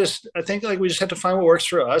yeah, I think like we just have to find what works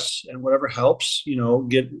for us, and whatever helps,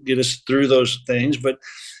 get us through those things. But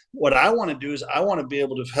what I want to do is I want to be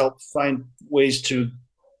able to help find ways to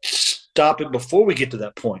stop it before we get to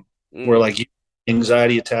that point where like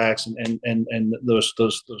anxiety attacks and those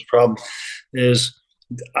problems is,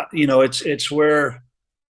 it's where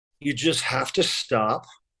you just have to stop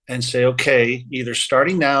and say, okay, either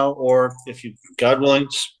starting now, or if you, God willing,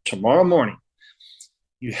 tomorrow morning,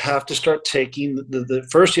 you have to start taking the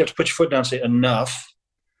first, you have to put your foot down and say enough,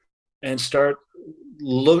 and start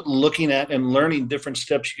looking at and learning different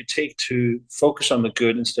steps you could take to focus on the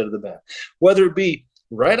good instead of the bad. Whether it be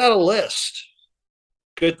write out a list,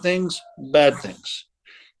 good things, bad things.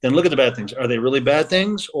 Then look at the bad things. Are they really bad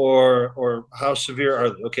things, or how severe are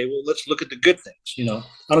they? Okay, well, let's look at the good things. I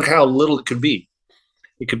don't care how little it could be.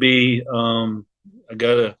 It could be, I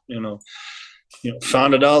got to,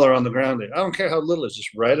 found $1 on the ground there. I don't care how little it is,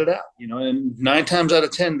 just write it out, and 9 times out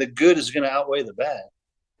of 10, the good is going to outweigh the bad.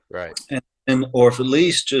 Right. Or if at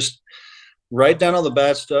least just write down all the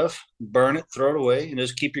bad stuff, burn it, throw it away, and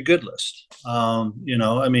just keep your good list. I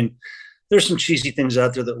mean, there's some cheesy things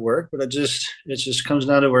out there that work, but it just comes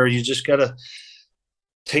down to where you just got to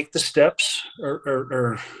take the steps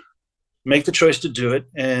or make the choice to do it,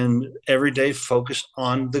 and every day focus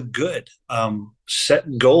on the good.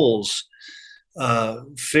 Set goals,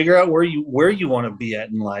 figure out where you want to be at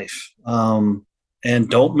in life, and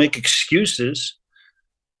don't make excuses.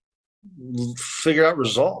 Figure out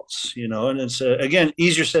results, and it's again,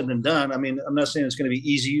 easier said than done. I mean, I'm not saying it's going to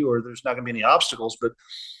be easy or there's not going to be any obstacles, but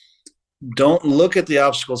don't look at the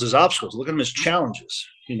obstacles as obstacles. Look at them as challenges.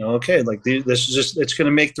 Okay, like this is just, it's going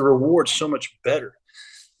to make the reward so much better.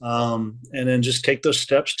 And then just take those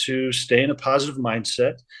steps to stay in a positive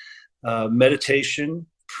mindset. meditation,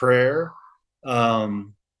 prayer,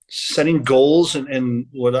 setting goals. And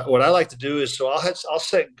what I like to do is, so I'll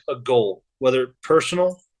set a goal, whether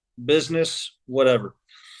personal, business, whatever.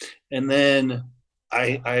 And then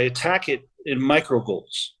I attack it in micro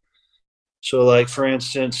goals. So like, for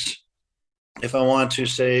instance, if I want to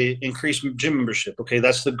say increase gym membership, okay,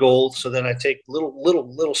 that's the goal. So then I take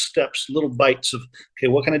little steps, little bites of, okay,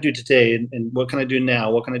 what can I do today, and what can I do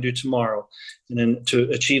now? What can I do tomorrow? And then to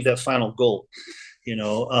achieve that final goal,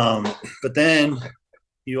 but then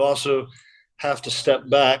you also have to step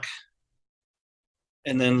back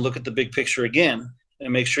and then look at the big picture again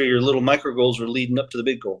and make sure your little micro goals are leading up to the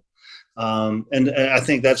big goal. And I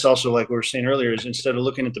think that's also, like we were saying earlier, is instead of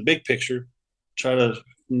looking at the big picture, try to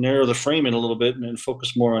narrow the frame in a little bit and then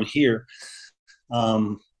focus more on here.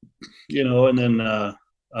 And then I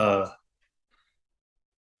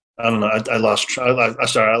don't know. I lost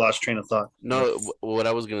train of thought. No, what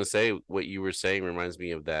I was going to say, what you were saying reminds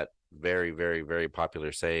me of that very, very, very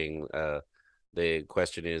popular saying. The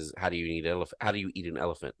question is, how do you eat an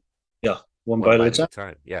elephant? Yeah. One bite at a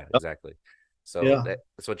time. Yeah, exactly. So yeah.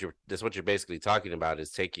 That's what you're basically talking about,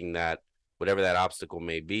 is taking that, whatever that obstacle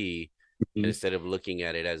may be, and instead of looking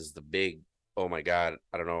at it as the big, oh my God,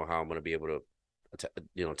 I don't know how I'm going to be able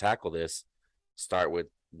to, tackle this. Start with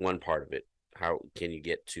one part of it. How can you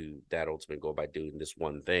get to that ultimate goal by doing this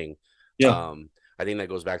one thing? Yeah. I think that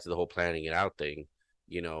goes back to the whole planning it out thing,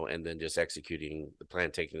 and then just executing the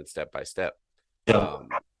plan, taking it step by step. Yeah.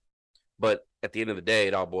 But at the end of the day,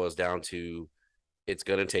 it all boils down to, it's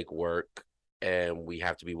going to take work, and we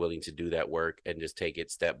have to be willing to do that work and just take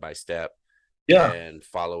it step by step. Yeah. And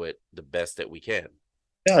follow it the best that we can.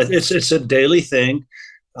 Yeah. It's a daily thing.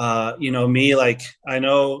 Me, like, I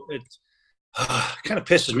know it kind of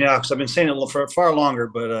pisses me off because I've been saying it for far longer,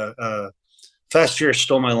 but Fast Furious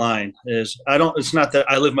stole my line. It's not that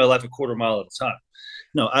I live my life a quarter mile at a time.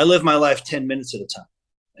 No, I live my life 10 minutes at a time.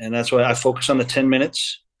 And that's why I focus on the 10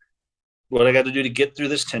 minutes, what I got to do to get through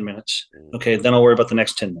this 10 minutes. Okay. Then I'll worry about the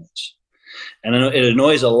next 10 minutes. And I know it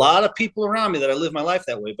annoys a lot of people around me that I live my life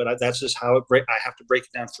that way, but that's just how I have to break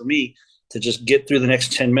it down for me to just get through the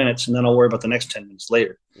next 10 minutes, and then I'll worry about the next 10 minutes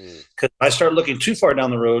later. Because I start looking too far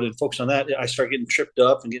down the road and focus on that, I start getting tripped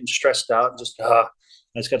up and getting stressed out, and just I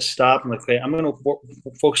just got to stop and like, okay, I'm going to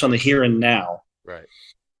focus on the here and now. Right.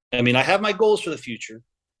 I mean, I have my goals for the future,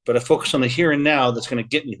 but I focus on the here and now that's going to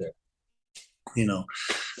get me there.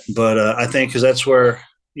 But I think because that's where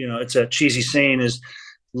it's that cheesy saying is,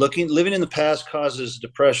 living in the past causes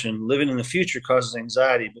depression. Living in the future causes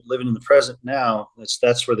anxiety. But living in the present now,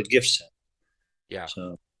 that's where the gift's at. Yeah,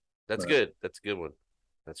 so that's good. That's a good one.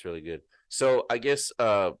 That's really good. So I guess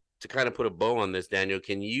to kind of put a bow on this, Daniel,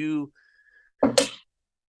 can you,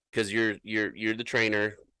 because you're the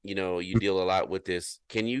trainer, you deal a lot with this.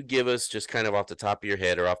 Can you give us, just kind of off the top of your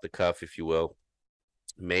head or off the cuff, if you will,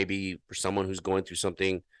 maybe for someone who's going through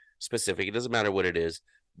something specific, it doesn't matter what it is,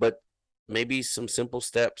 but maybe some simple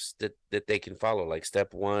steps that they can follow, like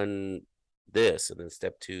step 1, this, and then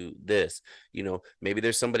step 2, this, maybe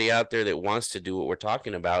there's somebody out there that wants to do what we're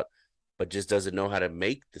talking about, but just doesn't know how to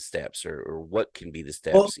make the steps or what can be the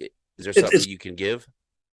steps. Well, is there something you can give?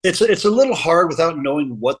 It's a little hard without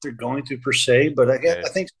knowing what they're going through per se, but I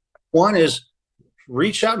think one is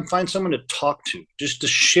reach out and find someone to talk to, just to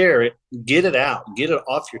share it, get it out, get it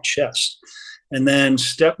off your chest. And then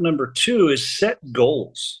step number 2 is set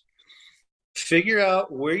goals. Figure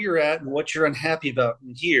out where you're at and what you're unhappy about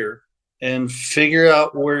in here, and figure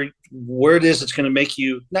out where it is that's going to make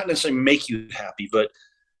you, not necessarily make you happy, but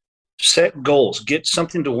set goals, get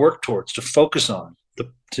something to work towards, to focus on,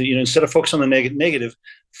 instead of focus on the negative,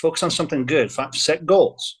 focus on something good. Set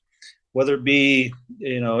goals, whether it be,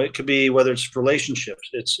 it could be, whether it's relationships,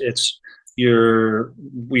 it's your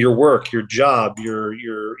work, your job, your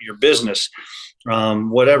business,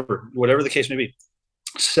 whatever the case may be.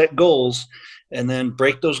 Set goals, and then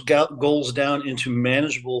break those goals down into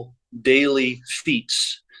manageable daily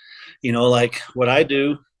feats. Like what I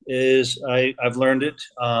do is I've learned it.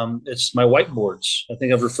 It's my whiteboards. I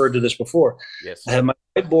think I've referred to this before. Yes. I have my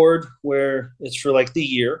whiteboard where it's for like the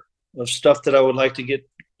year of stuff that I would like to get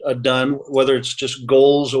done, whether it's just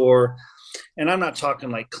goals and I'm not talking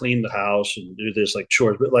like clean the house and do this like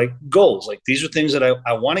chores, but like goals. Like these are things that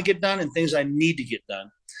I want to get done and things I need to get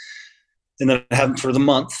done. And then I have them for the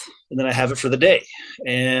month, and then I have it for the day.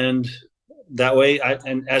 And that way,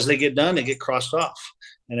 and as they get done, they get crossed off.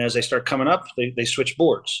 And as they start coming up, they switch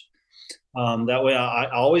boards. That way I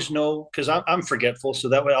always know, because I'm forgetful. So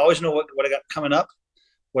that way I always know what I got coming up,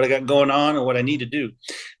 what I got going on, and what I need to do.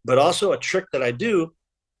 But also a trick that I do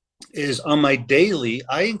is on my daily,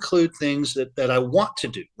 I include things that I want to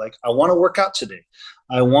do. Like I want to work out today.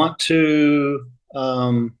 I want to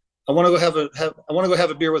I want to go I want to go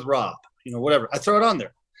have a beer with Rob, whatever. I throw it on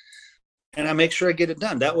there and I make sure I get it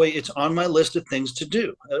done. That way it's on my list of things to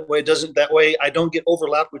do. That way I don't get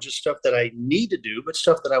overlapped with just stuff that I need to do, but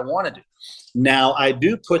stuff that I want to do. Now I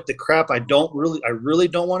do put the crap I really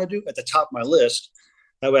don't want to do at the top of my list.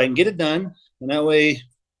 That way I can get it done. And that way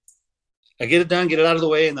I get it done, get it out of the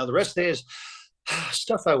way. And now the rest of the day is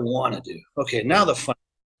stuff I want to do. Okay, now the fun.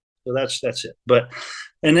 So that's it.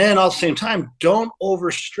 And then at the same time, don't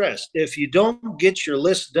overstress. If you don't get your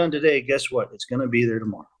list done today, guess what? It's going to be there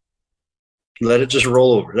tomorrow. Let it just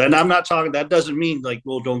roll over. And I'm not talking, that doesn't mean like,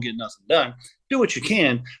 well, don't get nothing done. Do what you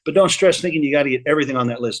can, but don't stress thinking you got to get everything on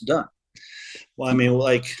that list done. Well, I mean,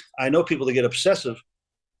 like I know people that get obsessive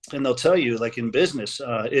and they'll tell you like in business,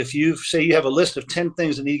 if you say you have a list of 10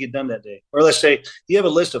 things that need to get done that day, or let's say you have a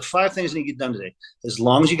list of 5 things that need to get done today, as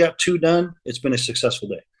long as you got 2 done, it's been a successful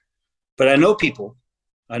day. But I know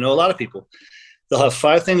a lot of people, they'll have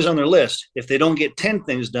 5 things on their list. If they don't get 10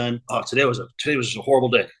 things done, oh, today was a horrible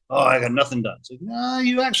day. Oh, I got nothing done. It's like, no,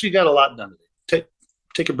 you actually got a lot done today.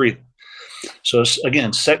 Take a breather. So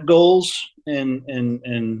again, set goals and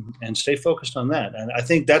stay focused on that. And I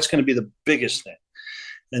think that's going to be the biggest thing.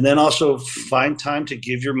 And then also find time to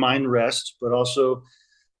give your mind rest, but also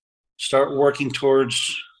start working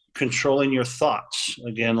towards controlling your thoughts.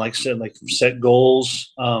 Again, like I said, like set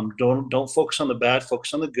goals. Don't focus on the bad,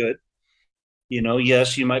 focus on the good.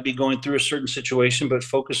 Yes, you might be going through a certain situation, but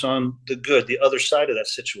focus on the good, the other side of that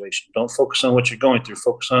situation. Don't focus on what you're going through.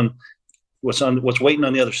 Focus on what's waiting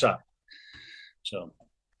on the other side. So,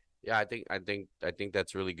 yeah, I think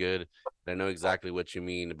that's really good. I know exactly what you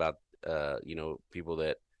mean about people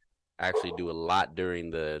that actually do a lot during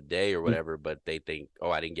the day or whatever, but they think,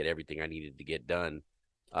 oh, I didn't get everything I needed to get done.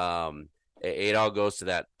 It all goes to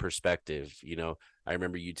that perspective. I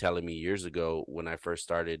remember you telling me years ago when I first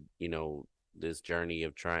started, this journey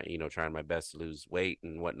of trying my best to lose weight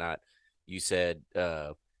and whatnot. You said,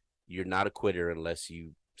 you're not a quitter unless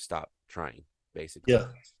you stop trying, basically. Yeah.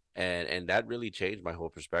 And that really changed my whole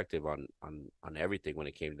perspective on everything when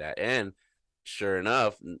it came to that. And sure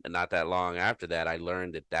enough, not that long after that, I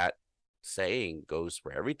learned that saying goes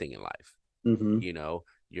for everything in life. Mm-hmm.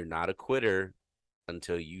 You're not a quitter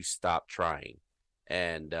until you stop trying.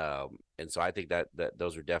 And so I think that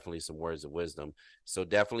those are definitely some words of wisdom. So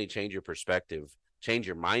definitely change your perspective, change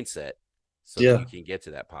your mindset so that you can get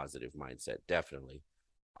to that positive mindset. Definitely.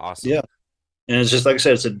 Awesome. Yeah. And it's just like I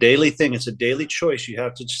said, it's a daily thing. It's a daily choice. You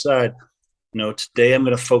have to decide, today I'm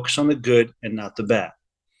going to focus on the good and not the bad.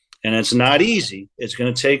 And it's not easy. It's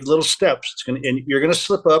going to take little steps. And you're going to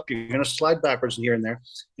slip up. You're going to slide backwards here and there.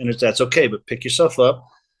 And that's okay. But pick yourself up,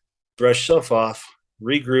 brush yourself off,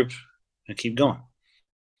 regroup, and keep going.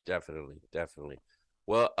 Definitely.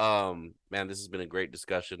 Well, man, this has been a great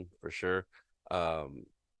discussion for sure. I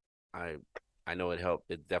know it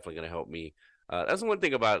helped. It's definitely going to help me. That's the one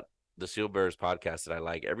thing about the Shield Bearers podcast that I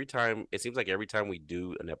like. It seems like every time we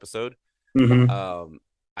do an episode, mm-hmm.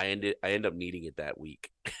 I end up needing it that week.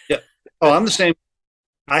 Yeah. Oh, I'm the same.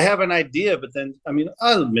 I have an idea, but then,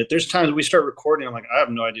 I'll admit there's times we start recording. I'm like, I have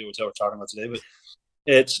no idea what we're talking about today,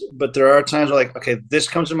 but there are times where like, okay, this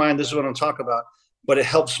comes to mind. This is what I'm talking about. But it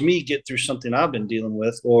helps me get through something I've been dealing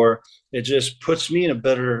with, or it just puts me in a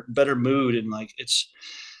better mood. And like, it's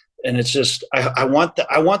just, I want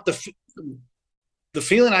the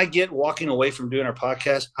feeling I get walking away from doing our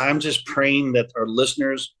podcast. I'm just praying that our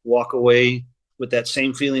listeners walk away with that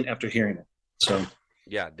same feeling after hearing it. So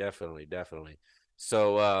yeah, definitely.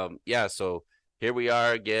 So, so here we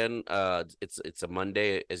are again. It's a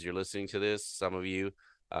Monday as you're listening to this. Some of you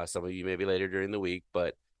maybe later during the week,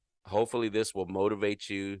 but hopefully this will motivate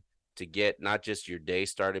you to get not just your day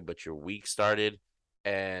started, but your week started,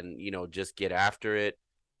 and, just get after it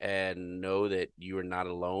and know that you are not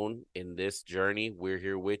alone in this journey. We're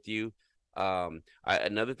here with you.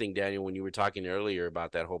 Another thing, Daniel, when you were talking earlier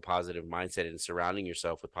about that whole positive mindset and surrounding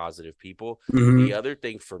yourself with positive people, mm-hmm. The other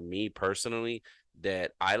thing for me personally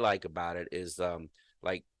that I like about it is,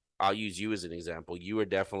 like, I'll use you as an example. You are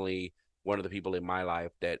definitely one of the people in my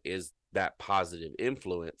life that is that positive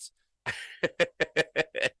influence.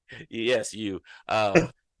 Yes, you.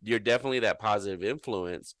 You're definitely that positive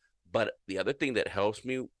influence. But the other thing that helps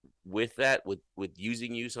me with that, with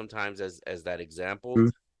using you sometimes as that example, mm-hmm.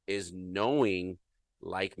 is knowing,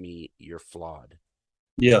 like me, you're flawed.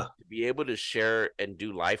 Yeah. To be able to share and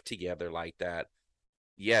do life together like that.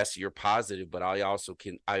 Yes, you're positive, but I've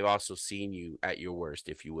also seen you at your worst,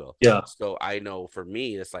 if you will. Yeah. So I know for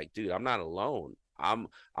me, it's like, dude, I'm not alone. I'm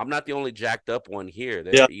not the only jacked up one here.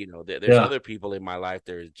 Yeah. There's other people in my life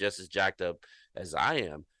that are just as jacked up as I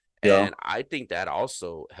am. Yeah. And I think that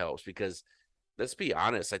also helps because let's be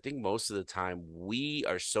honest, I think most of the time we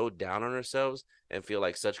are so down on ourselves and feel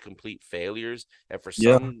like such complete failures. And for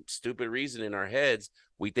some stupid reason in our heads,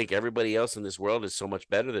 we think everybody else in this world is so much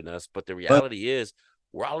better than us. But the reality is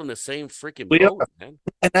we're all in the same freaking boat, man.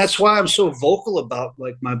 And that's why I'm so vocal about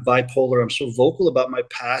like my bipolar. I'm so vocal about my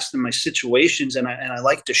past and my situations. And I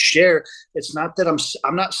like to share. It's not that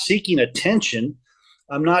I'm not seeking attention.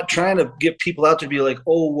 I'm not trying to get people out to be like,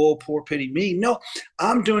 oh, whoa, poor pity me. No,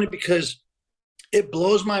 I'm doing it because it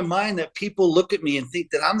blows my mind that people look at me and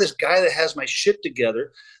think that I'm this guy that has my shit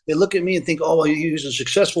together. They look at me and think, oh, well, he's a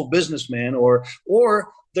successful businessman. Or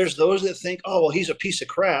there's those that think, oh, well, he's a piece of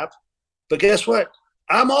crap. But guess what?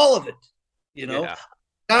 I'm all of it. The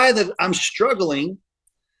guy that I'm struggling,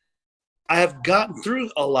 I have gotten through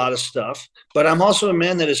a lot of stuff, but I'm also a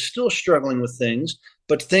man that is still struggling with things.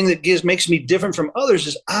 But the thing that makes me different from others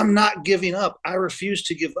is I'm not giving up. I refuse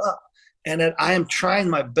to give up. And that I am trying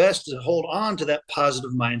my best to hold on to that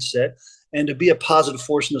positive mindset and to be a positive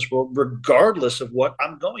force in this world, regardless of what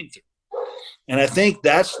I'm going through. And I think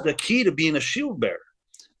that's the key to being a shield bearer,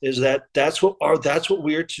 is that's what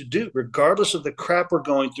we're to do, regardless of the crap we're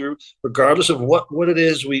going through, regardless of what it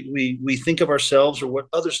is we think of ourselves or what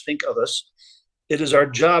others think of us. It is our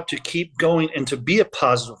job to keep going and to be a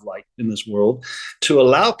positive light in this world, to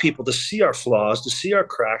allow people to see our flaws, to see our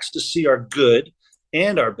cracks, to see our good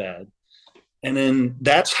and our bad. And then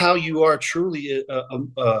that's how you are truly,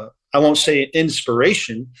 I won't say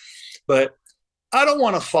inspiration, but I don't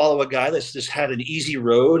want to follow a guy that's just had an easy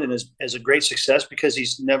road and has a great success because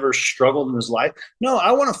he's never struggled in his life. No,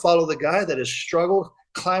 I want to follow the guy that has struggled,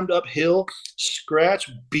 climbed uphill,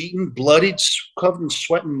 scratched, beaten, bloodied, covered in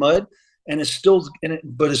sweat and mud, and is still in it,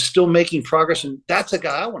 but is still making progress. And that's a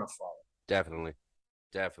guy I want to follow.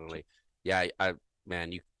 Definitely. Yeah, I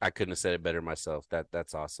couldn't have said it better myself.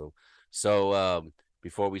 That's awesome. So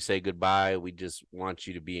before we say goodbye, we just want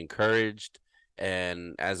you to be encouraged.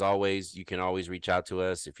 And as always, you can always reach out to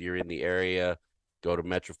us. If you're in the area, go to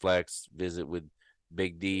Metroflex, visit with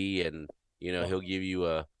Big D, and, he'll give you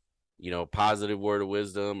a, positive word of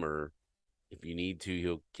wisdom, or if you need to,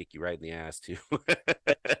 he'll kick you right in the ass too.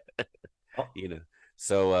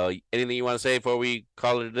 So anything you want to say before we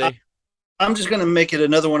call it a day? I'm just going to make it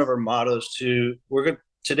another one of our mottos too.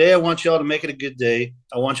 Today, I want y'all to make it a good day.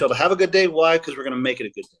 I want y'all to have a good day. Why? Because we're going to make it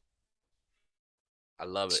a good day. I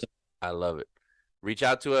love it. Reach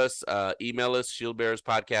out to us. Email us,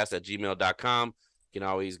 shieldbearerspodcast@gmail.com. You can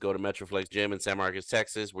always go to Metroflex Gym in San Marcos,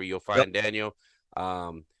 Texas, where you'll find Daniel.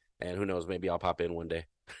 And who knows, maybe I'll pop in one day.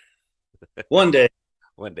 One day.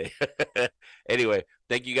 Anyway,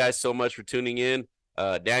 thank you guys so much for tuning in.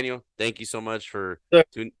 Daniel, thank you so much for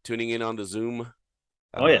tuning in on the Zoom.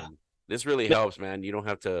 This really helps, man. You don't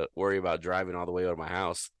have to worry about driving all the way out of my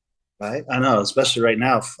house. Right? I know, especially right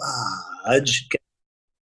now. Fudge.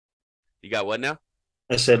 You got what now?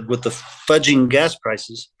 I said with the fudging gas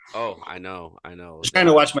prices. Oh, I know. Just trying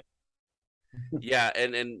to watch my. Yeah,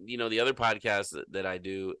 and the other podcast that I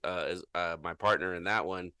do is my partner in that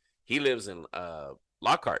one. He lives in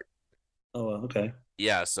Lockhart. Oh, okay.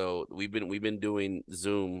 Yeah, so we've been doing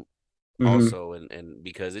Zoom also, and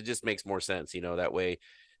because it just makes more sense, that way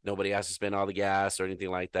nobody has to spend all the gas or anything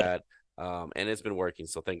like that. And it's been working,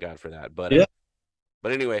 so thank God for that. But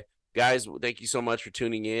anyway, guys, thank you so much for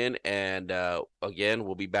tuning in, and again,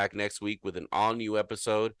 we'll be back next week with an all new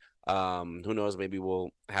episode. Who knows, maybe we'll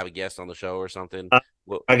have a guest on the show or something.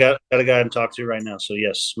 I got a guy to talk to right now, so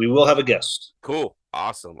yes, we will have a guest. Cool.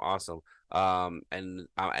 Awesome. And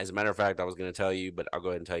as a matter of fact, I was going to tell you, but I'll go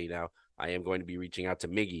ahead and tell you now, I am going to be reaching out to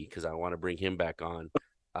Miggy because I want to bring him back on,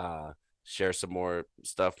 share some more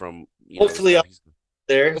stuff from, hopefully I'll be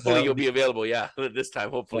there. Hopefully you'll be available. Yeah. This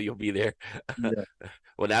time, hopefully you'll be there.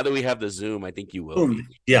 Well, now that we have the Zoom, I think you will be.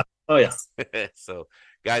 Yeah. Oh yeah. So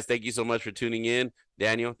guys, thank you so much for tuning in.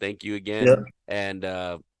 Daniel, thank you again. Yeah.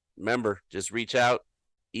 And remember, just reach out,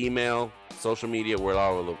 email, social media. We're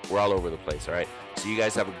all over the place. All right. So you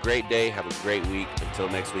guys have a great day. Have a great week. Until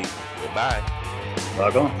next week. Goodbye.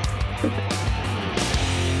 Log on.